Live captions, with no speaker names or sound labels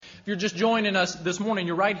If you're just joining us this morning,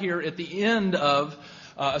 you're right here at the end of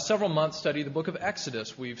a several-month study of the book of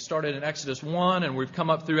Exodus. We've started in Exodus 1, and we've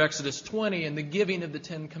come up through Exodus 20 and the giving of the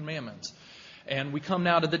Ten Commandments. And we come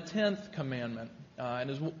now to the 10th commandment.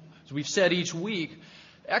 And as we've said each week,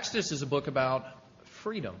 Exodus is a book about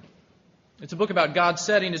freedom. It's a book about God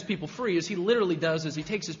setting His people free, as He literally does as He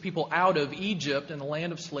takes His people out of Egypt and the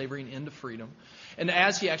land of slavery and into freedom. And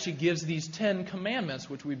as He actually gives these 10 commandments,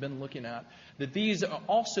 which we've been looking at, that these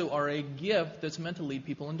also are a gift that's meant to lead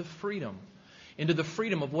people into freedom. Into the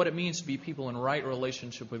freedom of what it means to be people in right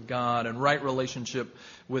relationship with God and right relationship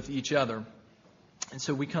with each other. And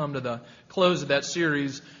so we come to the close of that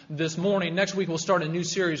series this morning. Next week we'll start a new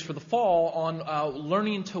series for the fall on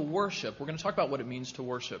learning to worship. We're going to talk about what it means to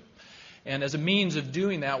worship. And as a means of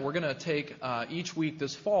doing that, we're going to take each week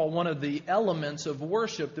this fall one of the elements of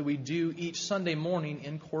worship that we do each Sunday morning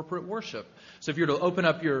in corporate worship. So if you were to open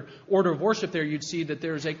up your order of worship there, you'd see that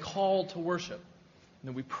there's a call to worship. And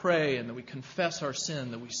that we pray, and that we confess our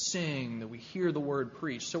sin, that we sing, that we hear the word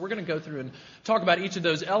preached. So we're going to go through and talk about each of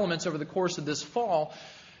those elements over the course of this fall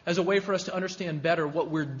as a way for us to understand better what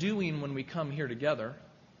we're doing when we come here together.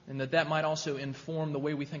 And that might also inform the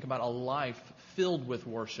way we think about a life filled with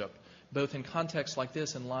worship, both in contexts like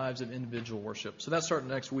this and lives of individual worship. So that's starting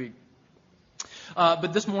next week.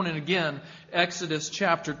 But this morning again, Exodus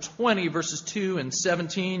chapter 20, verses 2 and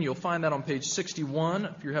 17. You'll find that on page 61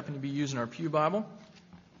 if you happen to be using our Pew Bible.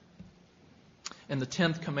 And the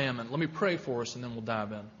 10th commandment. Let me pray for us and then we'll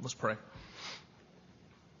dive in. Let's pray.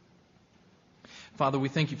 Father, we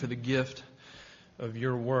thank You for the gift of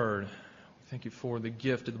Your Word. We thank You for the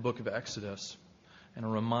gift of the book of Exodus and a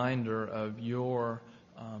reminder of Your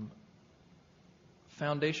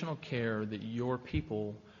foundational care that Your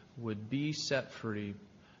people would be set free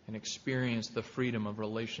and experience the freedom of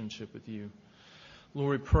relationship with You.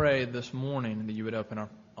 Lord, we pray this morning that You would open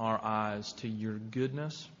our eyes to Your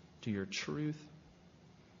goodness, to Your truth,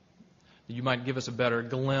 that You might give us a better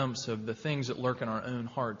glimpse of the things that lurk in our own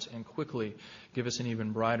hearts, and quickly give us an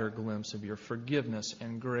even brighter glimpse of Your forgiveness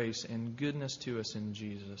and grace and goodness to us in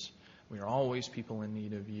Jesus. We are always people in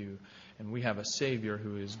need of You, and we have a Savior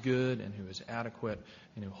who is good and who is adequate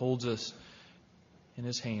and who holds us in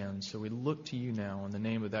His hands. So we look to You now in the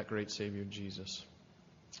name of that great Savior, Jesus.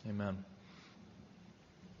 Amen.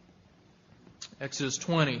 Exodus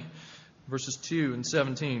 20, verses 2 and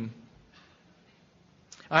 17.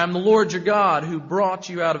 I am the Lord your God who brought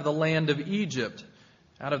you out of the land of Egypt,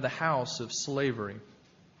 out of the house of slavery.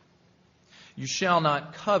 You shall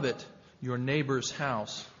not covet your neighbor's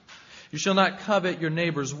house. You shall not covet your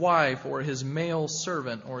neighbor's wife, or his male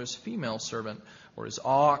servant, or his female servant, or his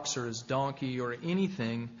ox, or his donkey, or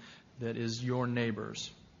anything that is your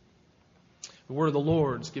neighbor's. The word of the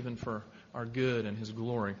Lord is given for our good and His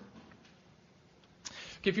glory.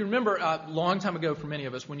 Okay, if you remember a long time ago for many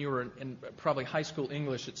of us, when you were in probably high school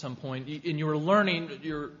English at some point, and you were learning,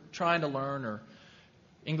 you're trying to learn, or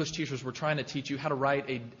English teachers were trying to teach you how to write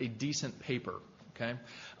a decent paper. Okay,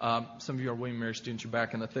 some of you are William & Mary students. You're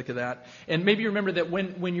back in the thick of that. And maybe you remember that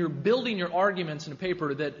when you're building your arguments in a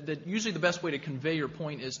paper, that usually the best way to convey your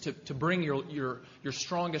point is to bring your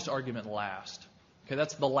strongest argument last. Okay,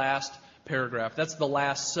 that's the last paragraph. That's the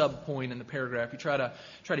last sub-point in the paragraph. You try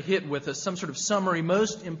to hit with some sort of summary,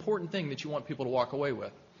 most important thing that you want people to walk away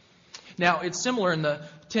with. Now, it's similar in the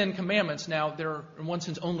 10 Commandments. Now, there are, in one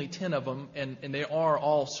sense, only 10 of them, and they are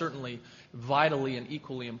all certainly vitally and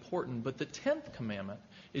equally important. But the 10th commandment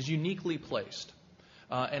is uniquely placed,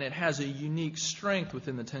 and it has a unique strength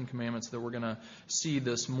within the 10 Commandments that we're going to see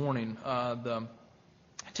this morning. The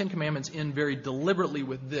 10 Commandments end very deliberately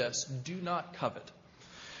with this: do not covet.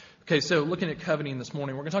 Okay, so looking at coveting this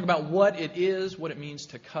morning, we're going to talk about what it is, what it means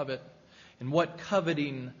to covet, and what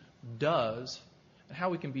coveting does, and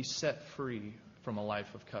how we can be set free from a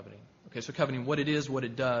life of coveting. Okay, so coveting, what it is, what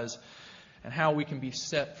it does, and how we can be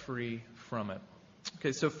set free from it.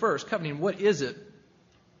 Okay, so first, coveting, what is it?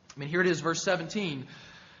 I mean, here it is, verse 17.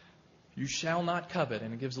 You shall not covet,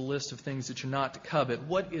 and it gives a list of things that you're not to covet.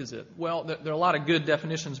 What is it? Well, there are a lot of good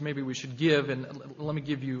definitions maybe we should give, and let me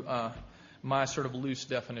give you my sort of loose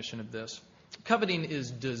definition of this. Coveting is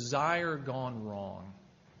desire gone wrong.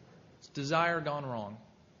 It's desire gone wrong.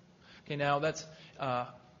 Okay, now that's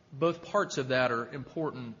both parts of that are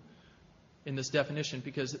important in this definition,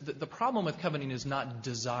 because the problem with coveting is not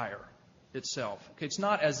desire itself. Okay, it's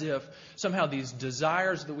not as if somehow these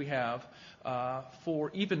desires that we have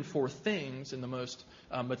for things in the most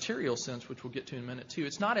material sense, which we'll get to in a minute too,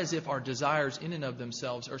 it's not as if our desires in and of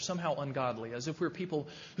themselves are somehow ungodly, as if we're people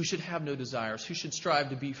who should have no desires, who should strive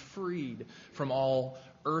to be freed from all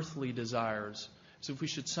earthly desires So if we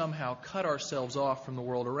should somehow cut ourselves off from the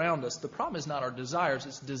world around us, the problem is not our desires,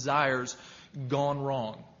 it's desires gone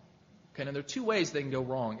wrong. Okay, now there are two ways they can go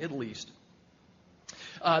wrong, at least.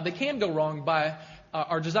 They can go wrong by,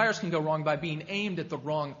 our desires can go wrong by being aimed at the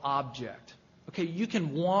wrong object. Okay, you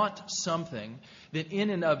can want something that in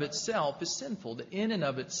and of itself is sinful, that in and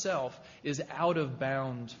of itself is out of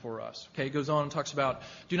bounds for us. Okay, it goes on and talks about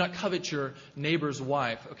do not covet your neighbor's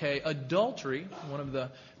wife. Okay, adultery, one of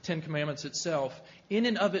the 10 Commandments itself, in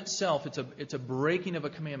and of itself, it's a breaking of a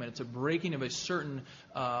commandment. It's a breaking of a certain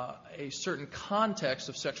context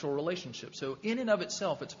of sexual relationship. So in and of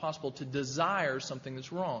itself, it's possible to desire something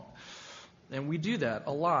that's wrong. And we do that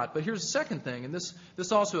a lot. But here's the second thing, and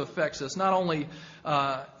this also affects us. Not only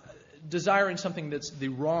desiring something that's the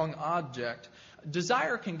wrong object,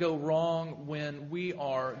 desire can go wrong when we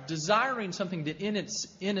are desiring something that in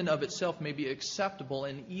and of itself may be acceptable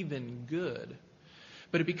and even good.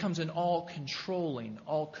 But it becomes an all-controlling,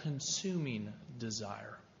 all-consuming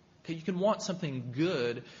desire. Okay, you can want something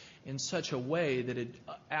good in such a way that it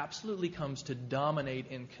absolutely comes to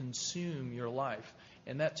dominate and consume your life.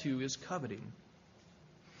 And that, too, is coveting.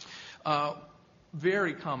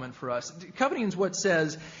 Very common for us. Coveting is what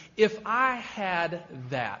says, if I had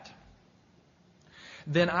that,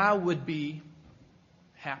 then I would be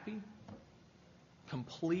happy,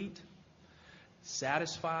 complete,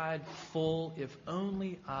 satisfied, full, if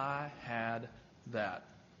only I had that.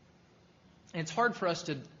 And it's hard for us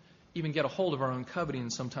to even get a hold of our own coveting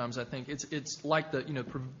sometimes, I think. It's like the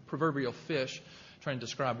proverbial fish trying to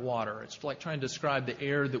describe water. It's like trying to describe the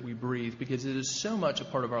air that we breathe, because it is so much a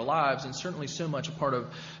part of our lives and certainly so much a part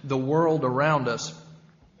of the world around us.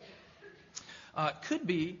 Could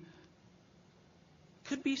be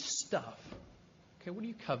stuff. Okay, what are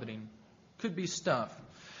you coveting? Could be stuff.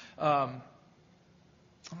 I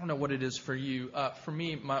don't know what it is for you. For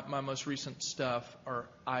me, my most recent stuff are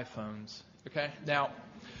iPhones. Okay, now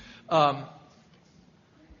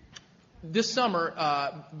this summer,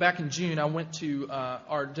 back in June, I went to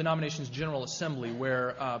our denomination's General Assembly,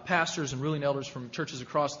 where pastors and ruling elders from churches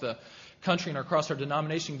across the country and across our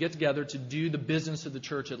denomination get together to do the business of the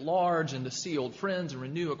church at large and to see old friends and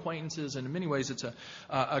renew acquaintances. And in many ways, it's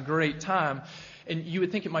a great time. And you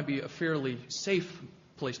would think it might be a fairly safe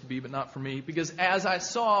place to be, but not for me, because as I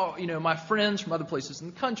saw, my friends from other places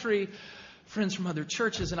in the country, friends from other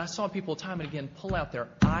churches, and I saw people time and again pull out their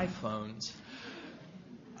iPhones,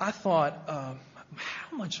 I thought,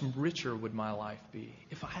 how much richer would my life be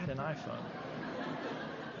if I had an iPhone?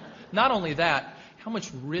 Not only that, how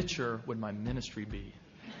much richer would my ministry be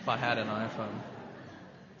if I had an iPhone?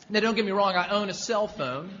 Now, don't get me wrong, I own a cell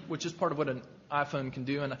phone, which is part of what an iPhone can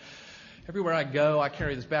do, and everywhere I go, I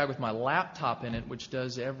carry this bag with my laptop in it, which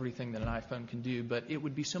does everything that an iPhone can do, but it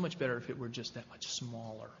would be so much better if it were just that much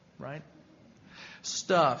smaller, right?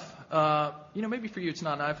 Stuff. Maybe for you it's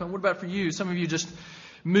not an iPhone. What about for you? Some of you just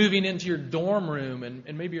moving into your dorm room,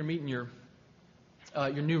 and maybe you're meeting your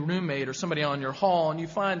new roommate or somebody on your hall, and you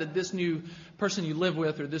find that this new person you live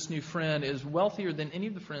with or this new friend is wealthier than any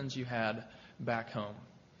of the friends you had back home.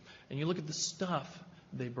 And you look at the stuff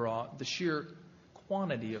they brought, the sheer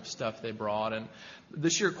quantity of stuff they brought, and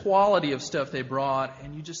the sheer quality of stuff they brought,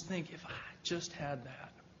 and you just think, if I just had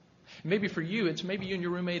that. Maybe for you, it's maybe you and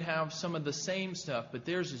your roommate have some of the same stuff, but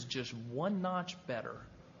theirs is just one notch better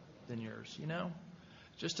than yours,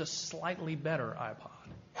 Just a slightly better iPod.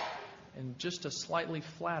 And just a slightly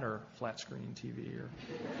flatter flat screen TV. Or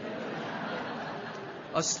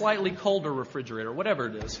a slightly colder refrigerator. Whatever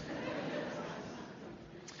it is.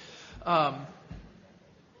 Or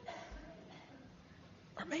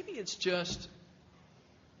maybe it's just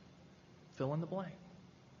fill in the blank.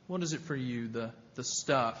 What is it for you? The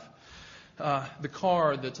stuff. The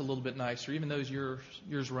car that's a little bit nicer. Even though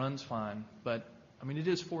yours runs fine. But, it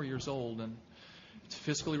is 4 years old, and it's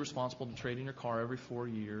fiscally responsible to trade in your car every 4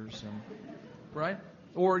 years, right?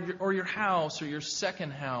 Or your house, or your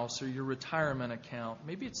second house, or your retirement account.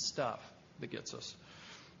 Maybe it's stuff that gets us.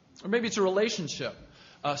 Or maybe it's a relationship,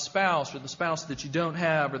 a spouse, or the spouse that you don't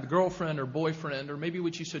have, or the girlfriend or boyfriend, or maybe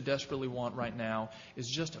what you so desperately want right now is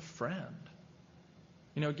just a friend.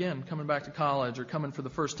 Again, coming back to college or coming for the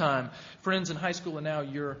first time, friends in high school, and now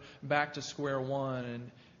you're back to square one,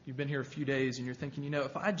 and you've been here a few days, and you're thinking,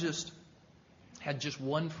 if I just had just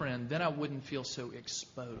one friend, then I wouldn't feel so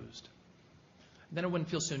exposed. Then I wouldn't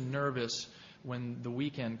feel so nervous when the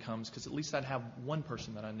weekend comes, because at least I'd have one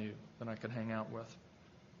person that I knew that I could hang out with.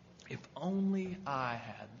 If only I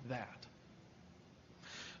had that.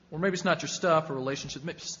 Or maybe it's not your stuff or relationship,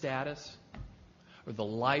 maybe status or the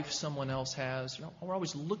life someone else has. We're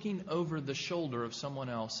always looking over the shoulder of someone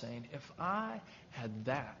else saying, if I had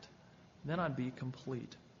that, then I'd be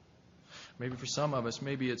complete. Maybe for some of us,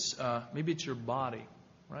 maybe it's your body,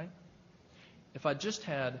 right? If I just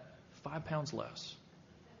had 5 pounds less,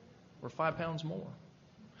 or 5 pounds more,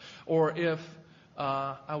 or if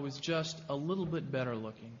I was just a little bit better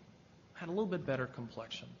looking, had a little bit better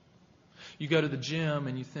complexion. You go to the gym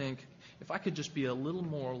and you think, if I could just be a little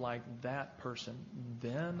more like that person,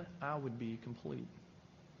 then I would be complete.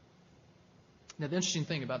 Now, the interesting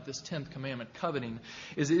thing about this 10th commandment, coveting,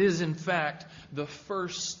 is it is, in fact, the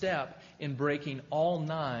first step in breaking all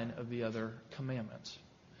 9 of the other commandments.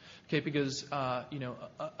 Okay, because,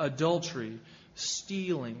 adultery,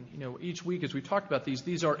 stealing, each week as we've talked about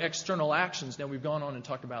these are external actions. Now, we've gone on and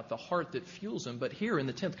talked about the heart that fuels them. But here in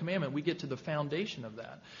the 10th commandment, we get to the foundation of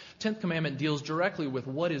that. 10th commandment deals directly with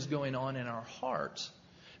what is going on in our hearts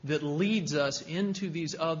that leads us into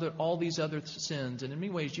all these other sins. And in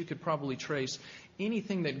many ways, you could probably trace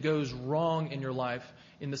anything that goes wrong in your life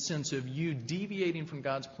in the sense of you deviating from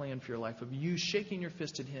God's plan for your life, of you shaking your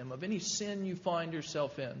fist at Him, of any sin you find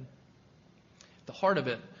yourself in. The heart of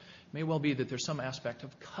it may well be that there's some aspect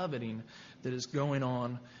of coveting that is going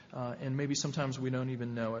on, and maybe sometimes we don't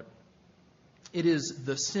even know it. It is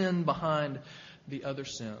the sin behind the other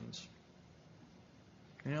sins.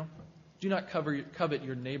 Do not covet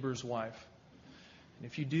your neighbor's wife. And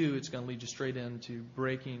if you do, it's going to lead you straight into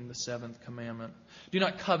breaking the 7th commandment. Do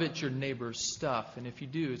not covet your neighbor's stuff. And if you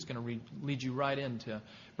do, it's going to lead you right into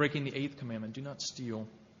breaking the 8th commandment. Do not steal.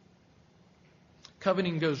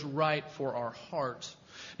 Coveting goes right for our heart.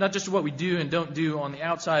 Not just what we do and don't do on the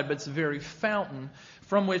outside, but it's the very fountain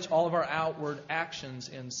from which all of our outward actions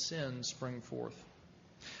and sins spring forth.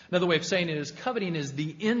 Another way of saying it is coveting is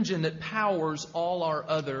the engine that powers all our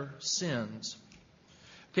other sins.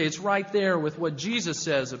 Okay, it's right there with what Jesus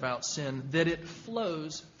says about sin, that it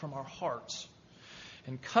flows from our hearts.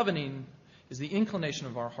 And coveting is the inclination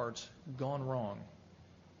of our hearts gone wrong.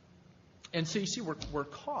 And so you see, we're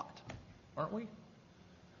caught, aren't we?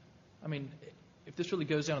 I mean, if this really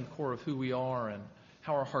goes down to the core of who we are and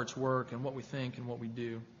how our hearts work and what we think and what we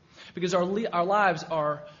do. Because our lives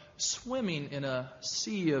are swimming in a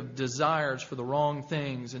sea of desires for the wrong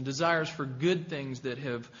things and desires for good things that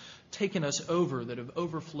have taken us over, that have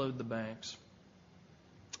overflowed the banks.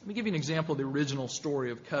 Let me give you an example of the original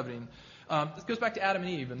story of coveting. This goes back to Adam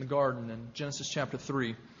and Eve in the garden in Genesis chapter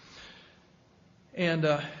 3. And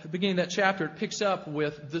at the beginning of that chapter, it picks up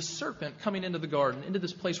with the serpent coming into the garden, into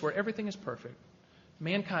this place where everything is perfect.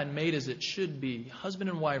 Mankind made as it should be, husband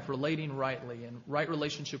and wife relating rightly, in right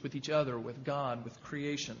relationship with each other, with God, with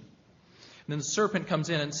creation. And then the serpent comes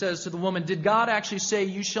in and says to the woman, "Did God actually say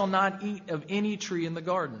you shall not eat of any tree in the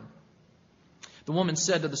garden?" The woman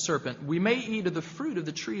said to the serpent, "We may eat of the fruit of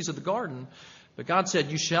the trees of the garden, but God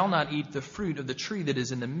said, you shall not eat the fruit of the tree that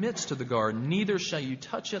is in the midst of the garden, neither shall you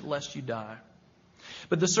touch it lest you die."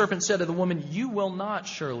 But the serpent said to the woman, "You will not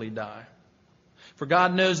surely die. For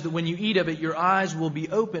God knows that when you eat of it, your eyes will be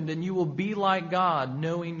opened, and you will be like God,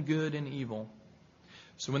 knowing good and evil."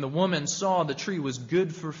 So when the woman saw the tree was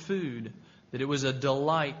good for food, that it was a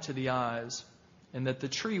delight to the eyes, and that the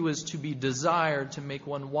tree was to be desired to make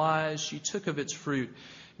one wise, she took of its fruit,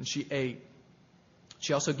 and she ate.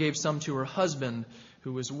 She also gave some to her husband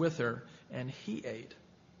who was with her, and he ate.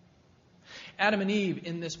 Adam and Eve,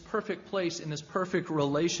 in this perfect place, in this perfect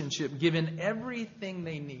relationship, given everything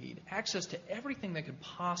they need, access to everything they could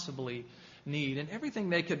possibly need, and everything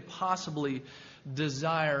they could possibly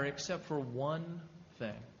desire, except for one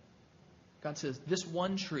thing. God says, this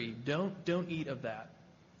one tree, don't eat of that.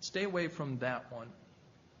 Stay away from that one.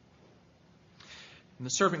 And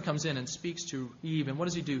the serpent comes in and speaks to Eve, and what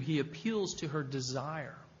does he do? He appeals to her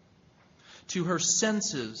desire, to her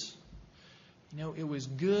senses. It was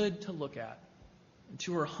good to look at. And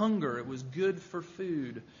to her hunger, it was good for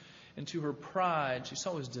food. And to her pride, she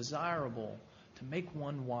saw it was desirable to make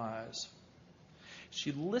one wise.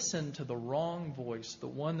 She listened to the wrong voice, the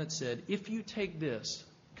one that said, if you take this,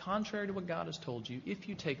 contrary to what God has told you, if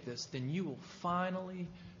you take this, then you will finally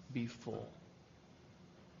be full.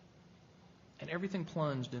 And everything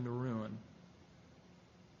plunged into ruin.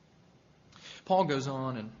 Paul goes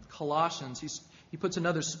on in Colossians, he puts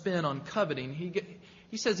another spin on coveting.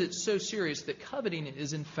 He says it's so serious that coveting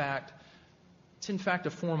is in fact a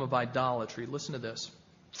form of idolatry. Listen to this.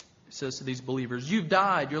 He says to these believers, "You've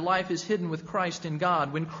died. Your life is hidden with Christ in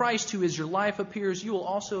God. When Christ, who is your life, appears, you will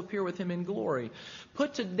also appear with Him in glory.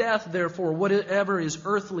 Put to death, therefore, whatever is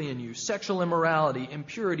earthly in you, sexual immorality,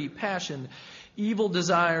 impurity, passion, evil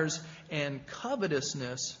desires, and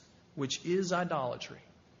covetousness, which is idolatry."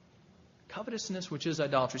 Covetousness, which is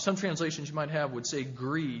idolatry. Some translations you might have would say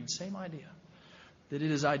greed. Same idea. that it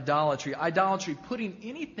is idolatry. Idolatry, putting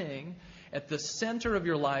anything at the center of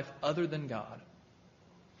your life other than God.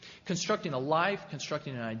 Constructing a life,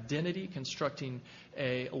 constructing an identity, constructing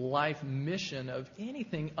a life mission of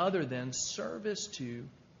anything other than service to,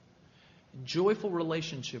 joyful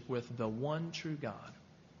relationship with the one true God.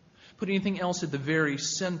 Put anything else at the very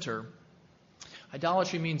center.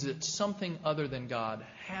 Idolatry means that something other than God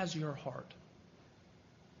has your heart.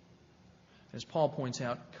 As Paul points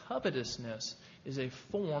out, covetousness is a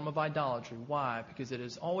form of idolatry. Why? Because it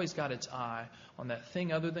has always got its eye on that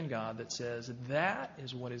thing other than God that says, that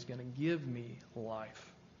is what is going to give me life.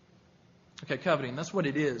 Okay, coveting, that's what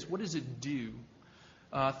it is. What does it do?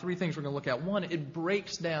 Three things we're going to look at. One, it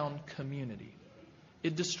breaks down community.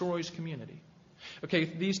 It destroys community. Okay,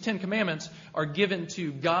 these 10 commandments are given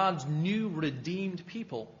to God's new redeemed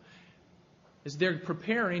people as they're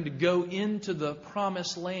preparing to go into the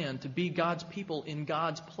promised land, to be God's people in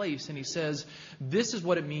God's place. And He says, this is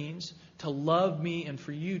what it means to love me and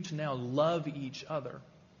for you to now love each other.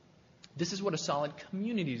 This is what a solid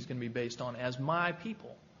community is going to be based on as my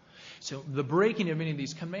people. So the breaking of any of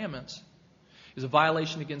these commandments is a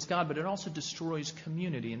violation against God, but it also destroys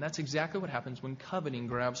community. And that's exactly what happens when coveting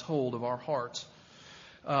grabs hold of our hearts.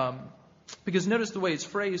 Because notice the way it's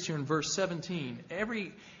phrased here in verse 17.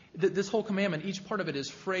 This whole commandment, each part of it is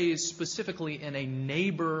phrased specifically in a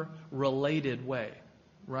neighbor-related way,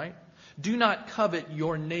 right? Do not covet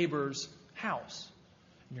your neighbor's house,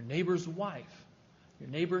 your neighbor's wife, your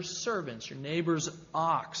neighbor's servants, your neighbor's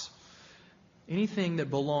ox, anything that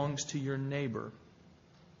belongs to your neighbor.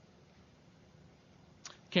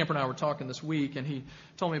 Camper and I were talking this week, and he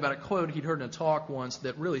told me about a quote he'd heard in a talk once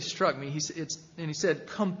that really struck me. He said,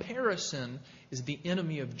 comparison is the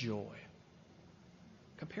enemy of joy.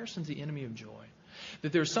 Comparison is the enemy of joy.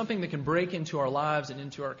 That there's something that can break into our lives and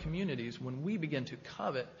into our communities when we begin to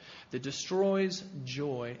covet that destroys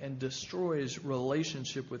joy and destroys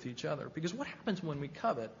relationship with each other. Because what happens when we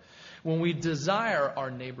covet? When we desire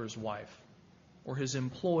our neighbor's wife or his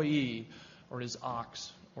employee or his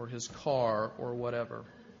ox or his car or whatever.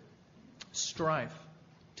 Strife,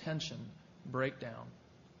 tension, breakdown.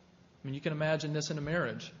 I mean, you can imagine this in a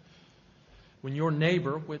marriage. When your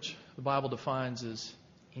neighbor, which the Bible defines as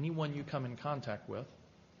anyone you come in contact with,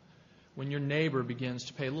 when your neighbor begins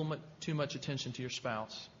to pay a little bit too much attention to your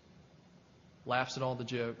spouse, laughs at all the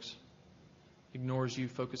jokes, ignores you,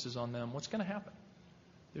 focuses on them, what's going to happen?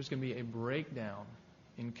 There's going to be a breakdown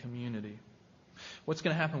in community. What's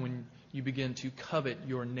going to happen when you begin to covet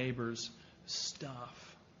your neighbor's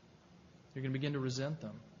stuff? You're going to begin to resent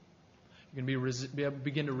them. You're going to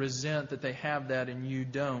begin to resent that they have that and you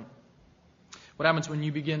don't. What happens when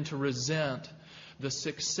you begin to resent the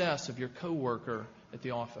success of your coworker at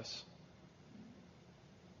the office?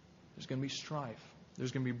 There's going to be strife.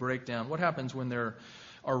 There's going to be breakdown. What happens when there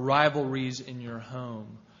are rivalries in your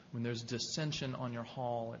home? When there's dissension on your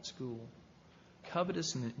hall at school?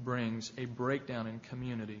 Covetousness brings a breakdown in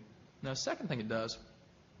community. Now, the second thing it does,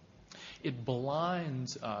 it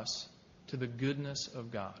blinds us to the goodness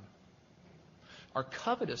of God. Our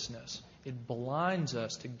covetousness, it blinds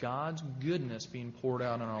us to God's goodness being poured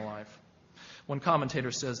out in our life. One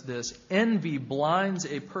commentator says this, envy blinds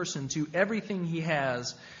a person to everything he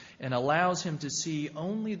has and allows him to see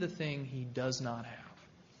only the thing he does not have.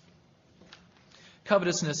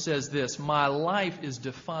 Covetousness says this, my life is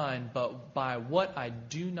defined by what I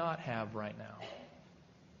do not have right now.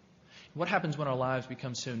 What happens when our lives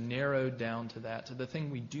become so narrowed down to that, to the thing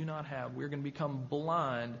we do not have? We're going to become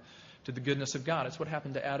blind to the goodness of God. It's what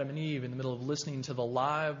happened to Adam and Eve in the middle of listening to the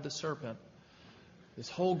lie of the serpent. This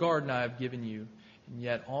whole garden I have given you, and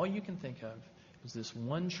yet all you can think of is this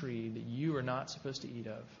one tree that you are not supposed to eat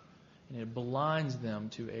of. And it blinds them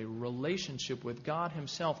to a relationship with God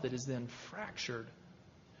Himself that is then fractured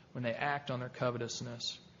when they act on their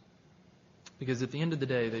covetousness. Because at the end of the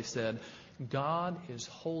day, they said, God is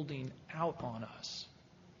holding out on us.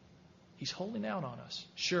 He's holding out on us.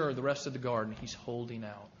 Sure, the rest of the garden, He's holding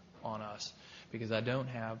out on us because I don't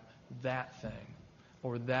have that thing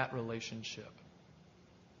or that relationship.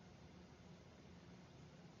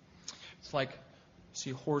 It's like you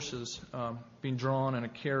see horses being drawn in a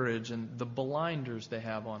carriage, and the blinders they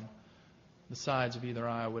have on the sides of either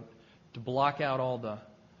eye to block out all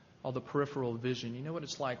the peripheral vision. You know what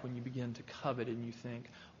it's like when you begin to covet and you think,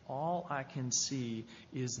 all I can see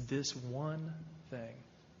is this one thing.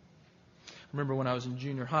 I remember when I was in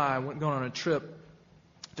junior high, I went going on a trip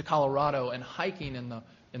to Colorado and hiking in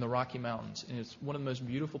the Rocky Mountains. And it's one of the most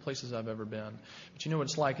beautiful places I've ever been. But you know what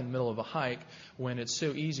it's like in the middle of a hike when it's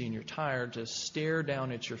so easy and you're tired to stare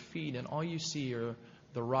down at your feet and all you see are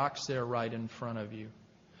the rocks there right in front of you.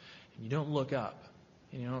 And you don't look up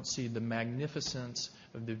and you don't see the magnificence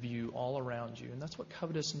of the view all around you. And that's what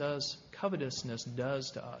covetousness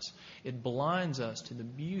does to us. It blinds us to the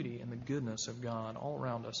beauty and the goodness of God all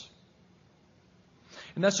around us.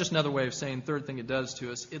 And that's just another way of saying, third thing it does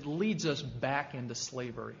to us, it leads us back into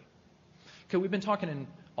slavery. Okay, we've been talking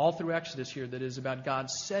all through Exodus here that is about God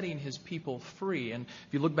setting His people free. And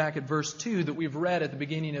if you look back at verse 2 that we've read at the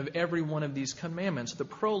beginning of every one of these commandments, the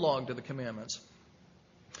prologue to the commandments.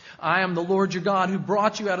 I am the Lord your God who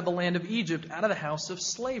brought you out of the land of Egypt, out of the house of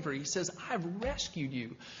slavery. He says, I've rescued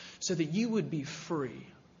you so that you would be free.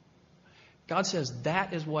 God says,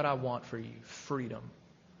 that is what I want for you, freedom.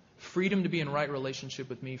 Freedom to be in right relationship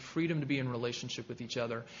with me, freedom to be in relationship with each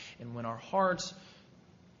other. And when our hearts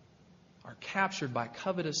are captured by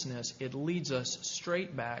covetousness, it leads us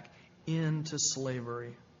straight back into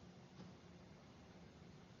slavery.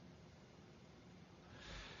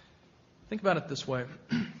 Think about it this way.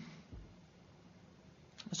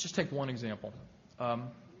 Let's just take one example.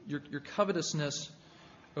 Your covetousness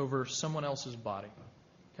over someone else's body.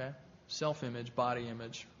 Okay? Self-image, body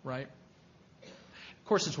image, right? Of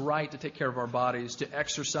course, it's right to take care of our bodies, to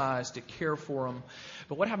exercise, to care for them.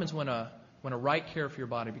 But what happens when a right care for your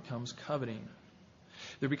body becomes coveting?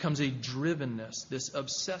 There becomes a drivenness, this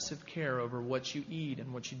obsessive care over what you eat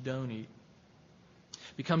and what you don't eat.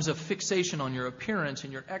 Becomes a fixation on your appearance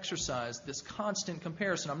and your exercise, this constant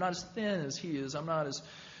comparison. I'm not as thin as he is. I'm not as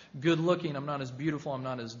good looking. I'm not as beautiful. I'm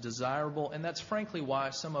not as desirable. And that's frankly why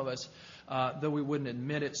some of us, though we wouldn't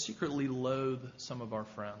admit it, secretly loathe some of our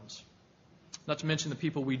friends. Not to mention the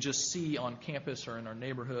people we just see on campus or in our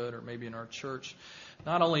neighborhood or maybe in our church.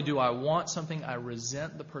 Not only do I want something, I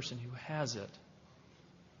resent the person who has it.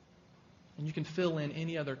 And you can fill in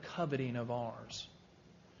any other coveting of ours.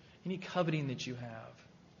 Any coveting that you have.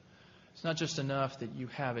 It's not just enough that you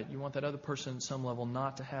have it. You want that other person at some level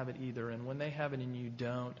not to have it either. And when they have it and you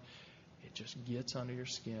don't, it just gets under your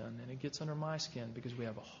skin. And it gets under my skin because we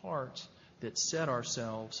have a heart that set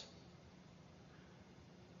ourselves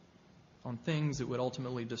on things that would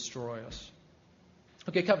ultimately destroy us.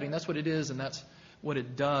 Okay, coveting, that's what it is and that's what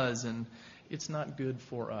it does. And it's not good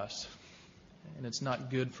for us. And it's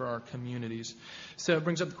not good for our communities. So it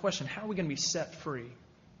brings up the question, how are we going to be set free?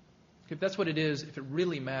 If that's what it is, if it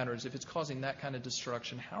really matters, if it's causing that kind of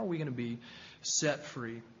destruction, how are we going to be set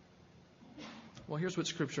free? Well, here's what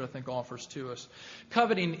Scripture, I think, offers to us.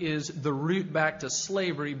 Coveting is the route back to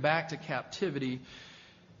slavery, back to captivity,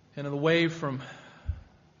 and away from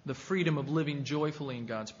the freedom of living joyfully in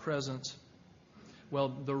God's presence. Well,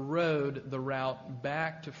 the route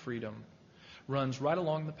back to freedom runs right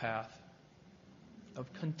along the path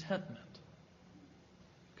of contentment.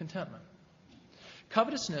 Contentment.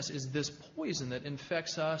 Covetousness is this poison that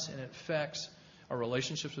infects us and infects our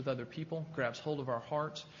relationships with other people, grabs hold of our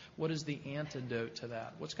hearts. What is the antidote to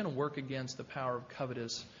that? What's going to work against the power of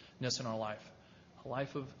covetousness in our life? A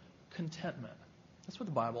life of contentment. That's what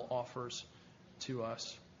the Bible offers to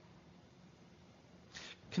us.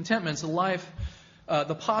 Contentment is a life,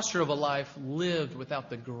 the posture of a life lived without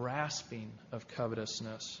the grasping of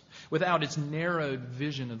covetousness, without its narrowed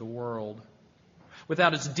vision of the world,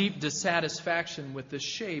 without its deep dissatisfaction with the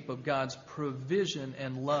shape of God's provision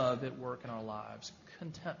and love at work in our lives.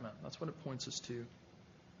 Contentment. That's what it points us to.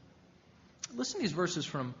 Listen to these verses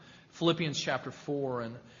from Philippians chapter 4,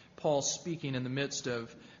 and Paul speaking in the midst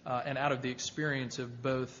of and out of the experience of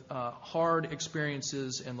both hard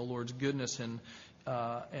experiences and the Lord's goodness and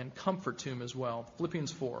comfort to him as well.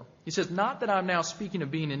 Philippians 4. He says, "Not that I'm now speaking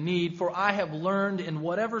of being in need, for I have learned in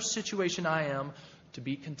whatever situation I am to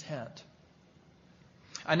be content.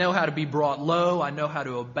 I know how to be brought low. I know how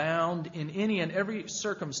to abound in any and every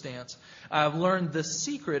circumstance. I have learned the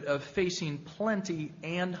secret of facing plenty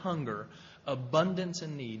and hunger, abundance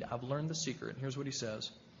and need." I've learned the secret. Here's what he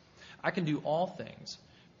says. "I can do all things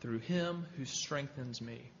through him who strengthens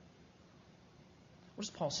me." What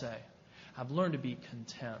does Paul say? I've learned to be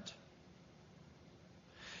content.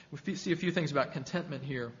 We see a few things about contentment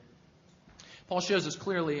here. Paul shows us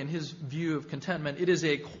clearly in his view of contentment, it is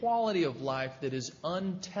a quality of life that is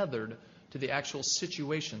untethered to the actual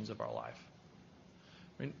situations of our life.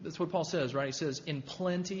 I mean, that's what Paul says, right? He says, in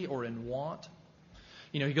plenty or in want.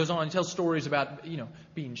 You know, he goes on and tells stories about,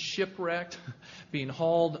 being shipwrecked, being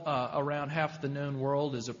hauled around half the known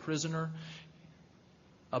world as a prisoner,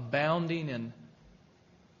 abounding and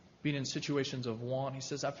being in situations of want. He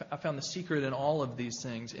says, I found the secret in all of these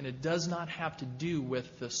things, and it does not have to do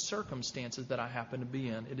with the circumstances that I happen to be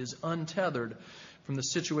in. It is untethered from the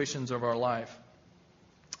situations of our life.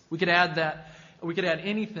 We could add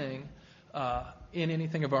anything in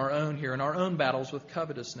anything of our own here, in our own battles with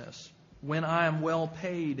covetousness, when I am well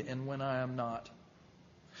paid and when I am not.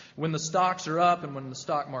 When the stocks are up and when the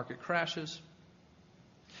stock market crashes.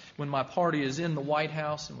 When my party is in the White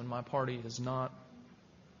House and when my party is not.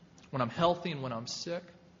 When I'm healthy and when I'm sick.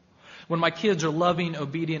 When my kids are loving,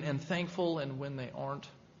 obedient, and thankful and when they aren't.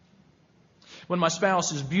 When my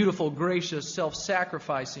spouse is beautiful, gracious,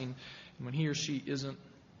 self-sacrificing and when he or she isn't.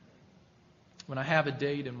 When I have a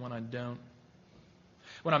date and when I don't.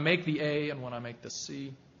 When I make the A and when I make the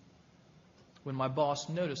C. When my boss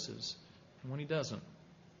notices and when he doesn't.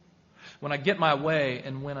 When I get my way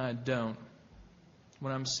and when I don't.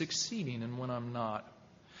 When I'm succeeding and when I'm not.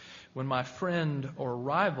 When my friend or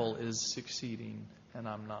rival is succeeding and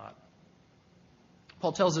I'm not.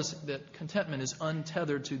 Paul tells us that contentment is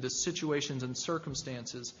untethered to the situations and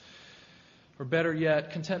circumstances. Or better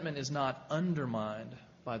yet, contentment is not undermined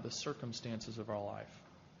by the circumstances of our life.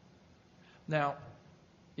 Now,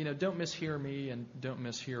 don't mishear me and don't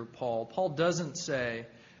mishear Paul. Paul doesn't say,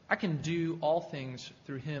 I can do all things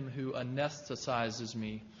through him who anesthetizes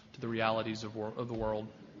me to the realities of the world.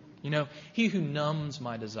 He who numbs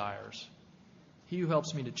my desires. He who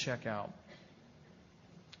helps me to check out.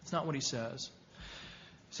 It's not what he says.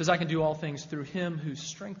 He says, I can do all things through him who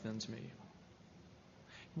strengthens me.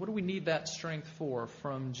 What do we need that strength for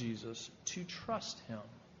from Jesus? To trust him.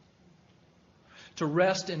 To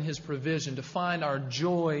rest in his provision. To find our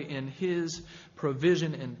joy in his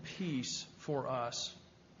provision and peace for us.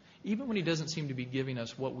 Even when he doesn't seem to be giving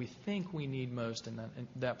us what we think we need most in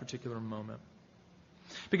that particular moment.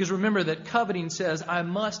 Because remember that coveting says, I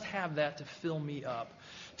must have that to fill me up.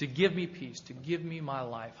 To give me peace. To give me my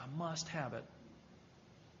life. I must have it.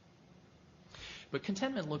 But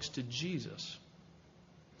contentment looks to Jesus.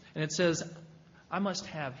 And it says, I must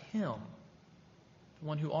have him. The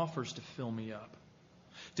one who offers to fill me up.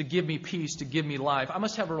 To give me peace, to give me life. I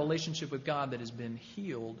must have a relationship with God that has been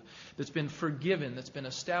healed, that's been forgiven, that's been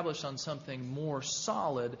established on something more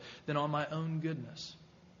solid than on my own goodness.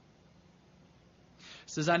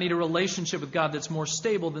 It says I need a relationship with God that's more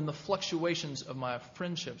stable than the fluctuations of my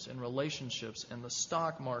friendships and relationships and the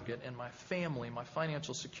stock market and my family, my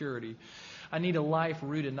financial security. I need a life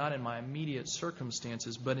rooted not in my immediate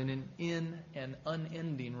circumstances, but in an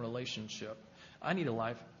unending relationship. I need a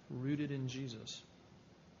life rooted in Jesus.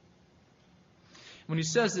 When he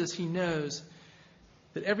says this, he knows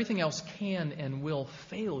that everything else can and will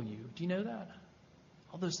fail you. Do you know that?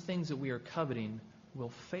 All those things that we are coveting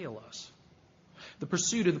will fail us. The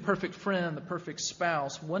pursuit of the perfect friend, the perfect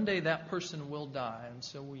spouse, one day that person will die, and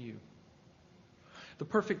so will you. The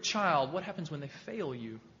perfect child, what happens when they fail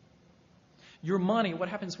you? Your money, what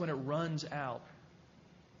happens when it runs out?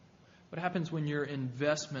 What happens when your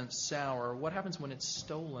investments sour? What happens when it's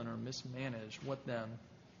stolen or mismanaged? What then?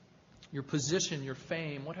 Your position, your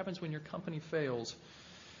fame, what happens when your company fails?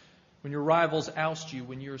 When your rivals oust you,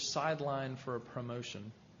 when you're sidelined for a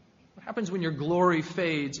promotion? What happens when your glory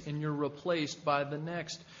fades and you're replaced by the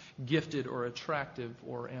next gifted or attractive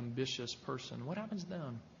or ambitious person? What happens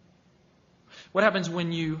then? What happens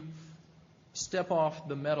when you step off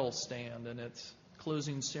the medal stand and it's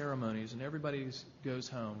closing ceremonies and everybody goes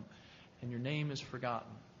home and your name is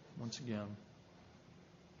forgotten once again?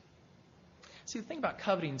 See, the thing about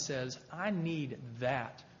coveting says, I need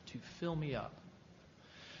that to fill me up.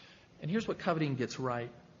 And here's what coveting gets right.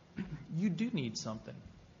 You do need something.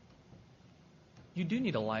 You do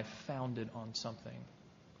need a life founded on something.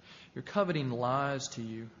 Your coveting lies to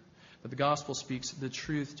you, but the gospel speaks the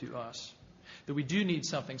truth to us. That we do need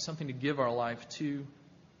something to give our life to.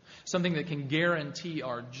 Something that can guarantee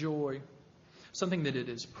our joy. Something that it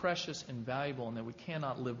is precious and valuable and that we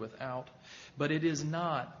cannot live without. But it is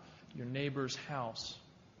not your neighbor's house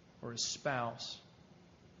or his spouse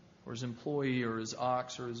or his employee or his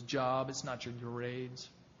ox or his job. It's not your grades.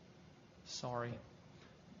 Sorry.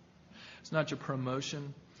 It's not your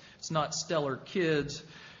promotion. It's not stellar kids.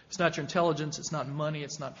 It's not your intelligence. It's not money.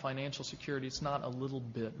 It's not financial security. It's not a little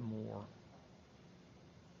bit more.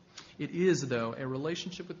 It is, though, a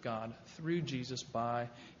relationship with God through Jesus by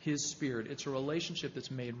his Spirit. It's a relationship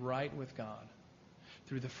that's made right with God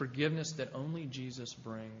through the forgiveness that only Jesus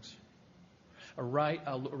brings. A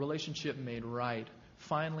relationship made right,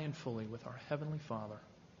 finally and fully, with our Heavenly Father.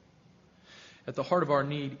 At the heart of our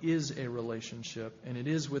need is a relationship, and it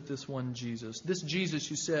is with this one Jesus. This Jesus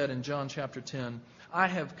who said in John chapter 10, I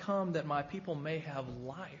have come that my people may have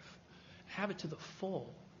life, have it to the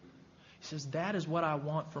full. He says, that is what I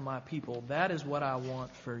want for my people. That is what I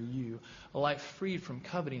want for you. A life freed from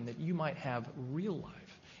coveting, that you might have real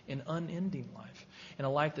life, an unending life, and a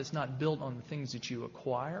life that's not built on the things that you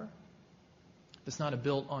acquire, that's not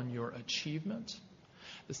built on your achievements,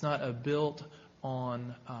 that's not built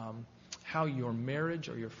on how your marriage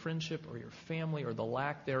or your friendship or your family or the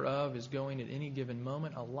lack thereof is going at any given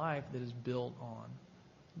moment, a life that is built on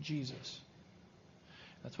Jesus.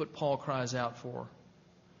 That's what Paul cries out for.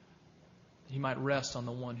 He might rest on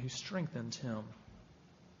the one who strengthens him. All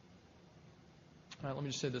right, let me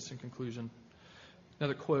just say this in conclusion.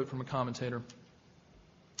 Another quote from a commentator.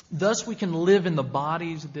 Thus we can live in the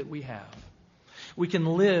bodies that we have. We can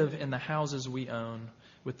live in the houses we own,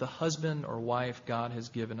 with the husband or wife God has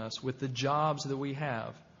given us, with the jobs that we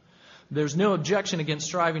have. There's no objection against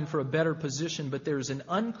striving for a better position, but there's an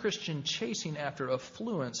unchristian chasing after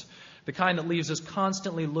affluence, the kind that leaves us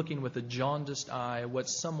constantly looking with a jaundiced eye at what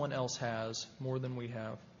someone else has more than we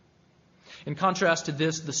have. In contrast to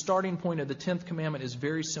this, the starting point of the 10th commandment is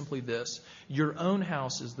very simply this: your own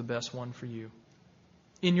house is the best one for you.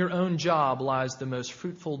 In your own job lies the most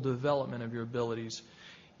fruitful development of your abilities.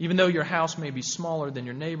 Even though your house may be smaller than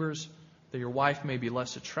your neighbor's, though your wife may be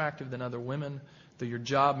less attractive than other women, though your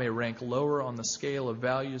job may rank lower on the scale of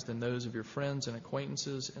values than those of your friends and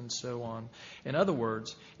acquaintances, and so on. In other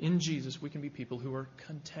words, in Jesus we can be people who are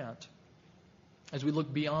content. As we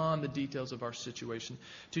look beyond the details of our situation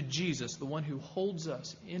to Jesus, the one who holds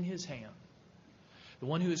us in His hand, the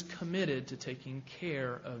one who is committed to taking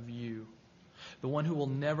care of you, the one who will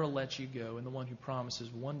never let you go, and the one who promises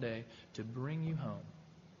one day to bring you home.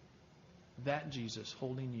 That Jesus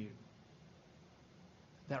holding you,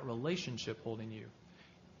 that relationship holding you,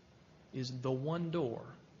 is the one door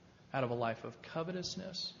out of a life of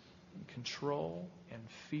covetousness, and control, and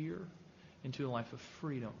fear into a life of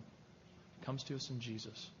freedom. It comes to us in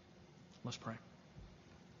Jesus. Let's pray.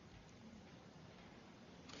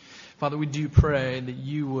 Father, we do pray that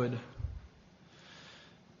you would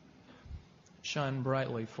shine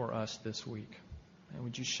brightly for us this week. And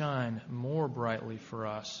would you shine more brightly for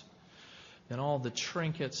us than all the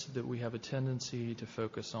trinkets that we have a tendency to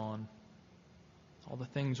focus on, all the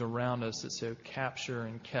things around us that so capture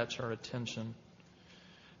and catch our attention.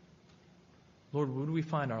 Lord, would we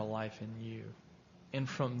find our life in you? And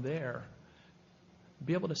from there,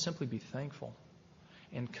 be able to simply be thankful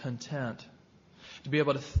and content, to be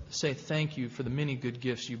able to say thank you for the many good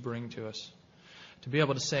gifts you bring to us, to be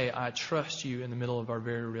able to say, I trust you in the middle of our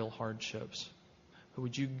very real hardships. But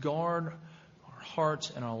would you guard our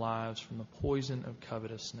hearts and our lives from the poison of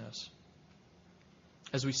covetousness?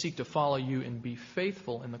 As we seek to follow you and be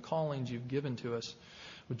faithful in the callings you've given to us,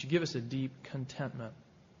 would you give us a deep contentment,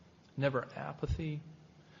 never apathy,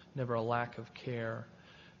 never a lack of care,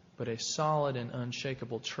 but a solid and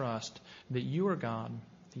unshakable trust that you are God,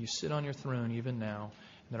 that you sit on your throne even now,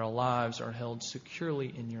 and that our lives are held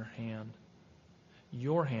securely in your hand.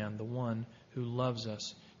 Your hand, the one who loves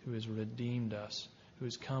us, who has redeemed us, who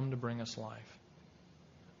has come to bring us life.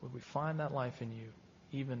 Would we find that life in you,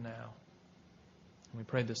 even now? And we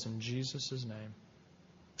pray this in Jesus' name.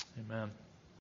 Amen.